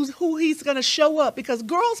girl who he's going to show up, because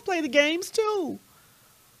girls play the games too.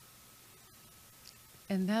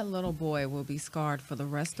 And that little boy will be scarred for the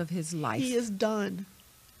rest of his life. He is done.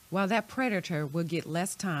 While that predator will get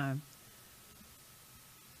less time.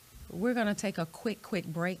 We're going to take a quick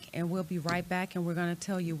break, and we'll be right back, and we're going to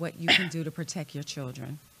tell you what you can do to protect your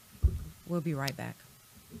children. We'll be right back.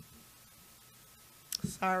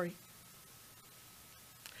 Sorry.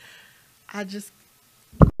 I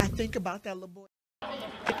think about that little boy.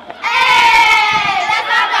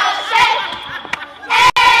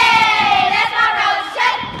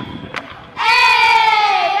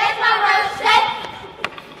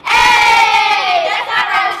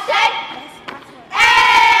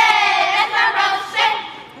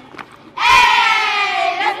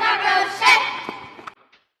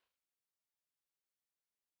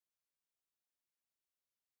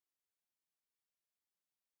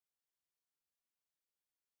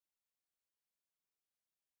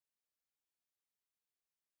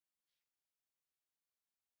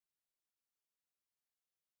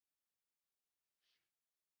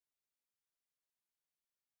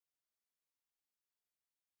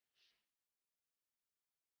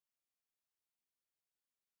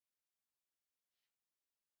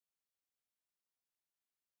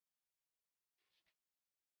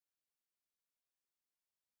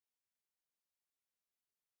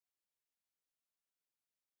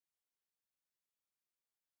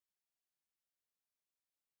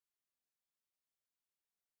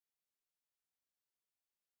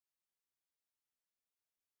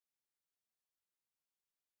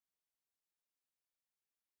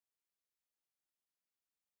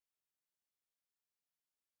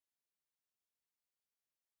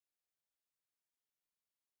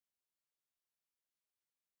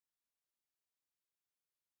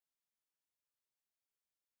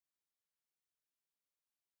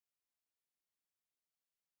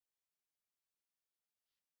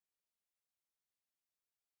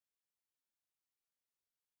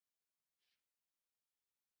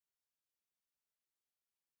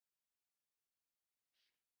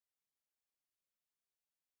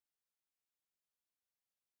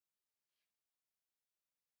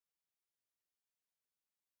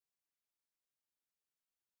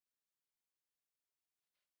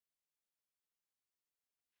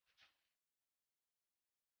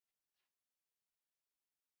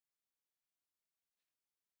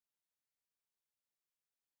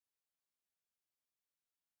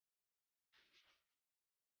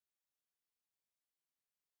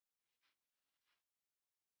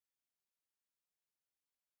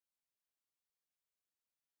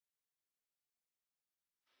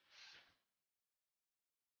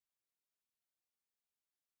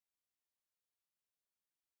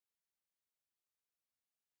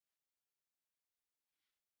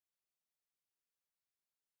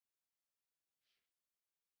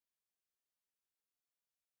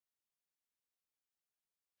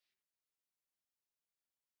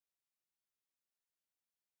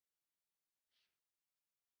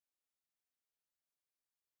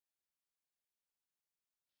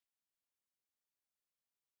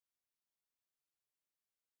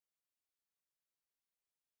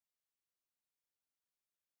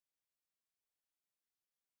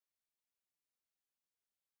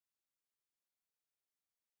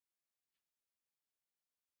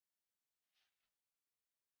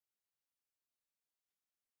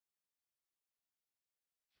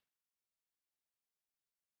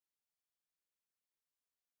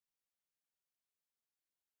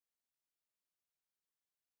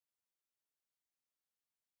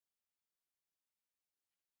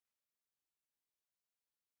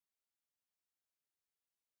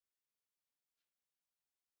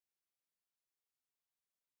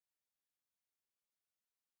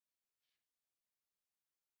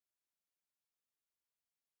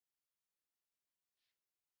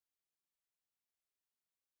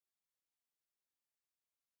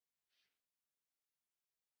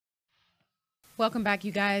 Welcome back,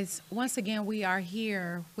 you guys. Once again, we are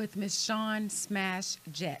here with Miss Shawn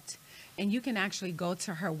Smash-Jett. And you can actually go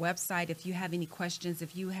to her website if you have any questions.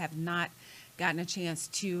 If you have not gotten a chance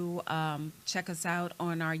to check us out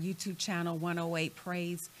on our YouTube channel, 108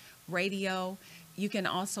 Praise Radio. You can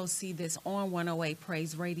also see this on 108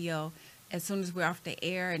 Praise Radio as soon as we're off the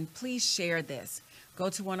air. And please share this. Go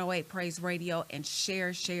to 108 Praise Radio and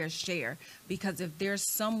share. Because if there's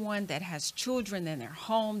someone that has children in their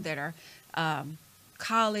home that are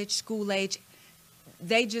college, school age,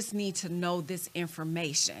 they just need to know this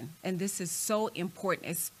information. And this is so important,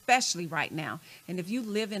 especially right now. And if you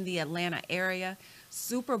live in the Atlanta area,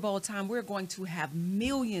 Super Bowl time, we're going to have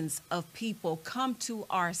millions of people come to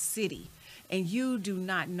our city. And you do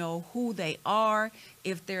not know who they are.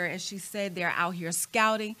 If they're, as she said, they're out here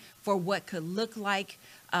scouting for what could look like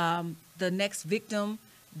the next victim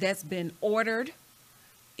that's been ordered.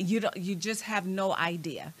 You just have no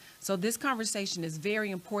idea. So this conversation is very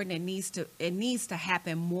important. It needs to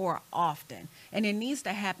happen more often, and it needs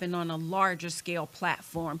to happen on a larger scale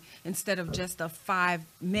platform instead of just a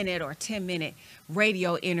 5-minute or 10-minute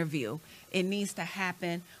radio interview. It needs to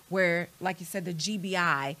happen where, like you said, the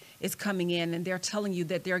GBI is coming in and they're telling you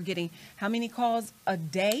that they're getting how many calls a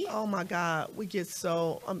day? Oh my God, we get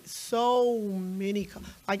so many calls.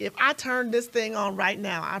 Like if I turn this thing on right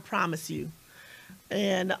now, I promise you.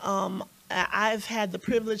 And I've had the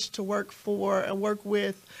privilege to work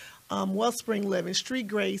with Wellspring Living, Street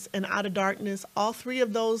Grace, and Out of Darkness. All three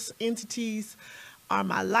of those entities are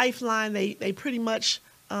my lifeline. They pretty much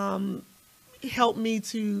help me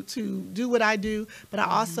to do what I do, but I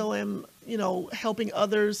also am, helping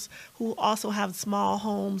others who also have small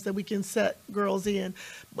homes that we can set girls in.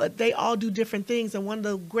 But they all do different things. And one of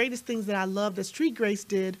the greatest things that I love that Street Grace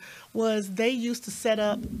did was they used to set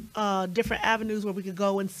up different avenues where we could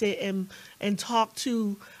go and sit and talk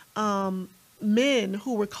to men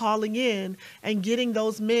who were calling in, and getting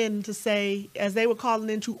those men to say, as they were calling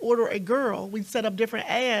in to order a girl, we'd set up different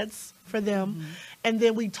ads for them, and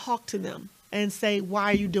then we talk to them and say, why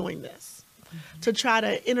are you doing this? To try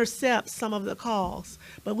to intercept some of the calls.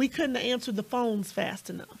 But we couldn't answer the phones fast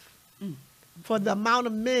enough for the amount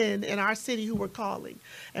of men in our city who were calling.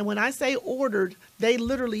 And when I say ordered, they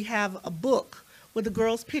literally have a book with the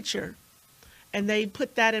girl's picture, and they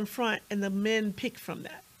put that in front, and the men pick from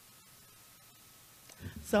that.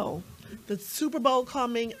 So the Super Bowl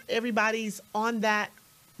coming, everybody's on that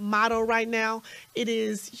motto right now. It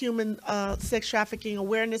is Human Sex Trafficking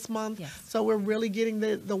Awareness Month. Yes. So we're really getting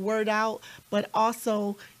the word out. But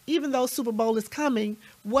also, even though Super Bowl is coming,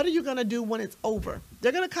 what are you going to do when it's over?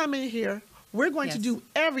 They're going to come in here. We're going to do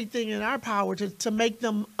everything in our power to make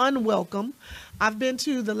them unwelcome. I've been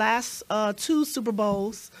to the last 2 Super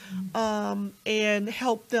Bowls and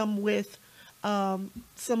helped them with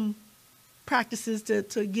some practices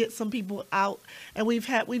to get some people out, and we've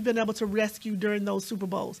been able to rescue during those Super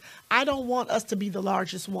Bowls. I don't want us to be the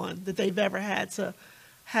largest one that they've ever had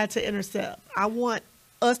to intercept. I want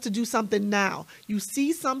us to do something now. You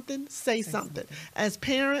see something, say something. As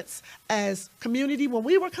parents, as community, when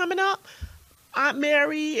we were coming up, Aunt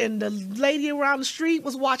Mary and the lady around the street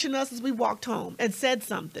was watching us as we walked home and said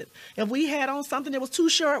something. If we had on something that was too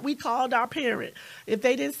short, we called our parent. If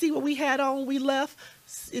they didn't see what we had on, we left.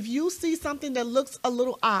 If you see something that looks a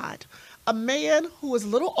little odd, a man who is a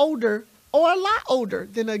little older or a lot older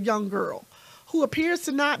than a young girl who appears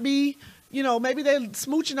to not be, maybe they're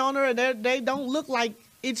smooching on her and they don't look like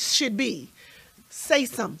it should be, say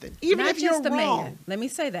something. Even if you're wrong. Man. Let me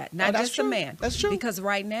say that. Not just a man. That's true. Because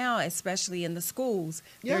right now, especially in the schools,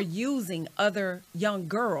 they're using other young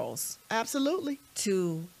girls. Absolutely.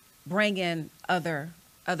 To bring in other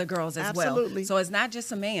girls as well. So it's not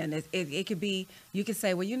just a man. It could be, you could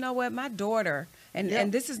say, well, you know what, my daughter,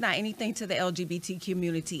 and this is not anything to the LGBT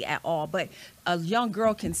community at all, but a young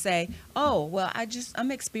girl can say, oh, well,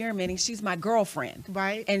 I'm experimenting. She's my girlfriend.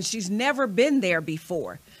 Right. And she's never been there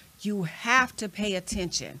before. You have to pay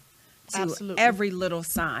attention to every little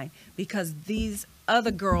sign, because these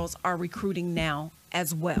other girls are recruiting now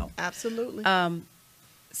as well. Absolutely.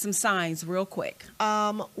 Some signs real quick.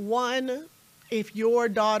 One, if your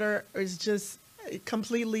daughter is just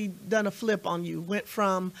completely done a flip on you, went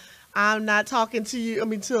from I'm not talking to you,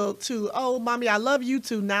 to oh, mommy, I love you,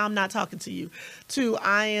 to now I'm not talking to you, to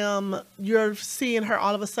you're seeing her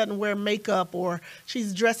all of a sudden wear makeup, or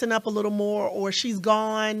she's dressing up a little more, or she's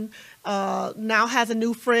gone now has a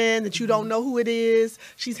new friend that you don't know who it is.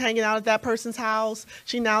 She's hanging out at that person's house.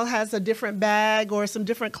 She now has a different bag or some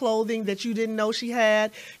different clothing that you didn't know she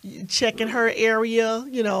had. You check in her area,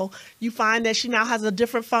 you find that she now has a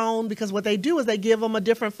different phone, because what they do is they give them a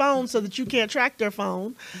different phone so that you can't track their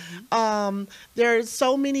phone. There's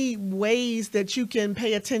so many ways that you can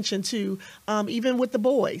pay attention to, even with the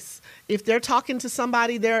boys. If they're talking to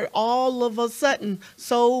somebody, they're all of a sudden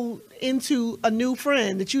so into a new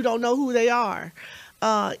friend that you don't know who they are.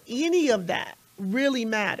 Any of that really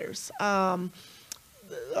matters.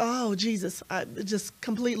 Oh, Jesus. I just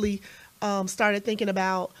completely started thinking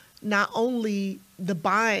about not only the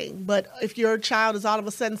buying, but if your child is all of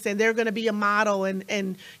a sudden saying they're going to be a model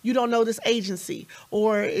and you don't know this agency,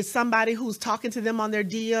 or it's somebody who's talking to them on their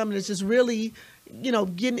DM and it's just really,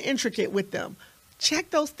 getting intricate with them.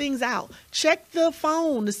 Check those things out. Check the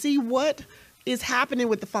phone to see what is happening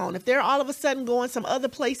with the phone. If they're all of a sudden going some other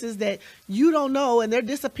places that you don't know and they're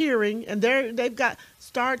disappearing and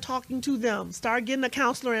start talking to them. Start getting a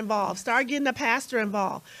counselor involved. Start getting a pastor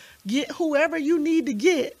involved. Get whoever you need to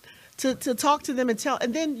get to talk to them and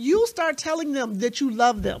then you start telling them that you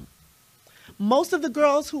love them. Most of the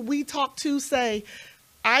girls who we talk to say,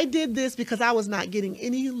 I did this because I was not getting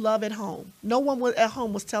any love at home. No one at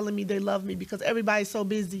home was telling me they love me because everybody's so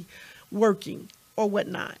busy working or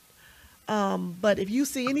whatnot. But if you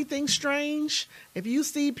see anything strange, if you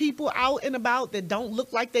see people out and about that don't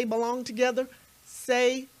look like they belong together,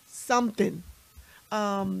 say something.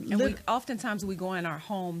 And oftentimes we go in our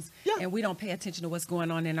homes and we don't pay attention to what's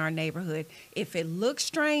going on in our neighborhood. If it looks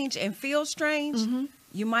strange and feels strange,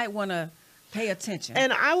 you might want to pay attention.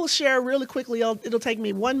 And I will share really quickly. It'll take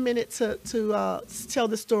me 1 minute to tell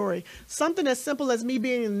the story. Something as simple as me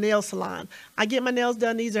being in a nail salon. I get my nails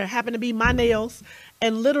done. These happen to be my nails.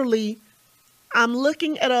 And literally, I'm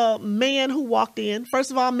looking at a man who walked in. First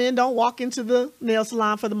of all, men don't walk into the nail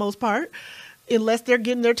salon for the most part, unless they're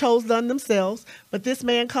getting their toes done themselves. But this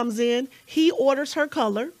man comes in. He orders her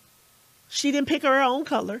color. She didn't pick her own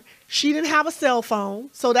color. She didn't have a cell phone.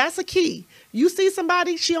 So that's a key. You see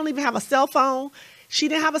somebody, she don't even have a cell phone. She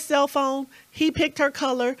didn't have a cell phone. He picked her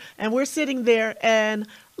color, and we're sitting there, and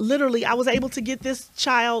literally I was able to get this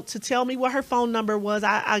child to tell me what her phone number was.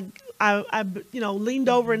 I leaned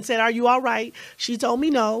over and said, "Are you all right?" She told me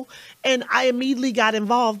no. And I immediately got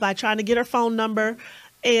involved by trying to get her phone number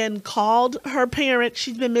and called her parent.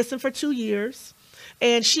 She's been missing for 2 years.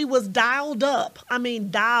 And she was dialed up,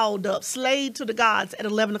 slayed to the gods at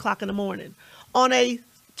 11 o'clock in the morning on a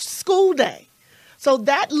school day. So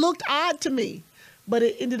that looked odd to me, but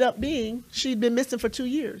it ended up being she'd been missing for 2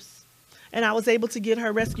 years. And I was able to get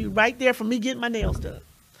her rescued right there from me getting my nails done.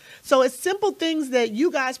 So it's simple things that you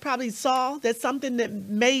guys probably saw, that's something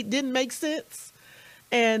that didn't make sense.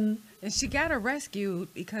 And she got her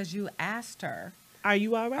rescued because you asked her, "Are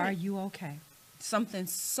you all right? Are you okay?" Something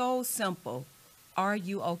so simple. Are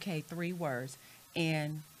you okay? 3 words.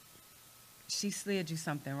 And she slid you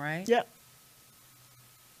something, right? Yep.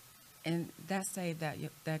 And that saved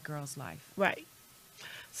that girl's life. Right.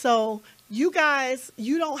 So you guys,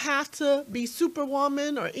 you don't have to be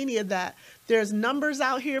Superwoman or any of that. There's numbers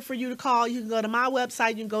out here for you to call. You can go to my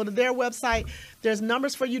website. You can go to their website. There's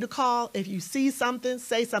numbers for you to call. If you see something,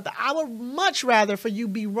 say something. I would much rather for you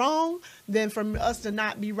be wrong than for us to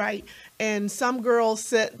not be right. And some girl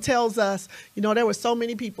tells us, there were so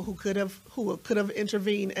many people who could have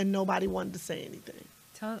intervened and nobody wanted to say anything.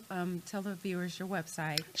 Tell the viewers your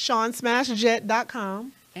website.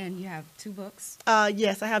 ShawnSmash-Jett.com. And you have 2 books?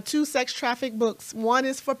 Yes, I have 2 sex traffic books. One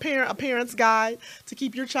is for a parent's guide to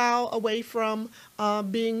keep your child away from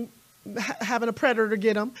having a predator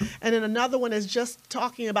get them. And then another one is just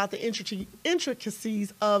talking about the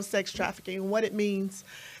intricacies of sex trafficking and what it means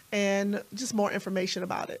and just more information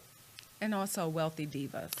about it. And also Wealthy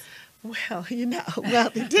Divas. Well, Wealthy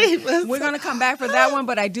Divas. We're going to come back for that one,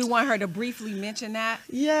 but I do want her to briefly mention that.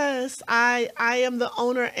 Yes, I am the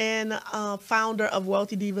owner and founder of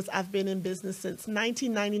Wealthy Divas. I've been in business since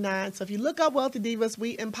 1999. So if you look up Wealthy Divas,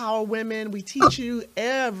 we empower women. We teach you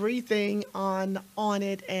everything on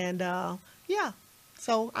it. And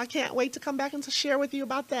so I can't wait to come back and to share with you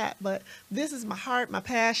about that. But this is my heart, my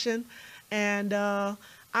passion. And I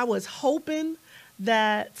was hoping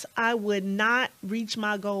that I would not reach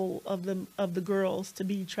my goal of the girls to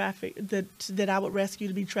be trafficked, that I would rescue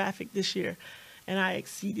to be trafficked this year, and I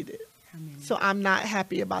exceeded it. How many? So I'm not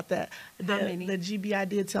happy about that. How many? The GBI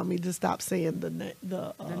did tell me to stop saying the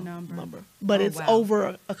number, but it's wow.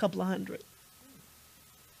 over a couple of hundred.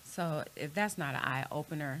 So if that's not an eye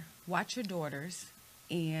opener, watch your daughters,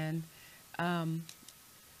 and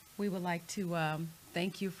we would like to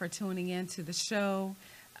thank you for tuning in to the show.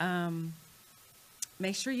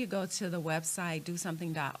 Make sure you go to the website,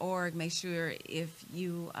 dosomething.org. Make sure if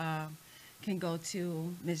you can go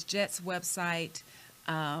to Ms. Jett's website,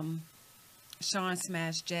 Shawn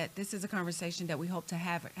Smash-Jett. This is a conversation that we hope to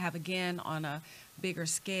have again on a bigger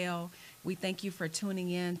scale. We thank you for tuning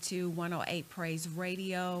in to 108 Praise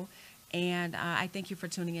Radio, and I thank you for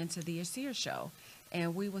tuning in to the Yasir Show.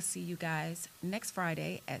 And we will see you guys next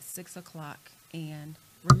Friday at 6 o'clock. And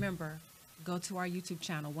remember, go to our YouTube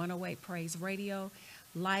channel, 108 Praise Radio.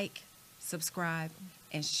 Like, subscribe,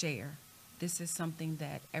 and share. This is something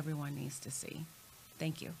that everyone needs to see.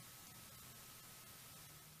 Thank you.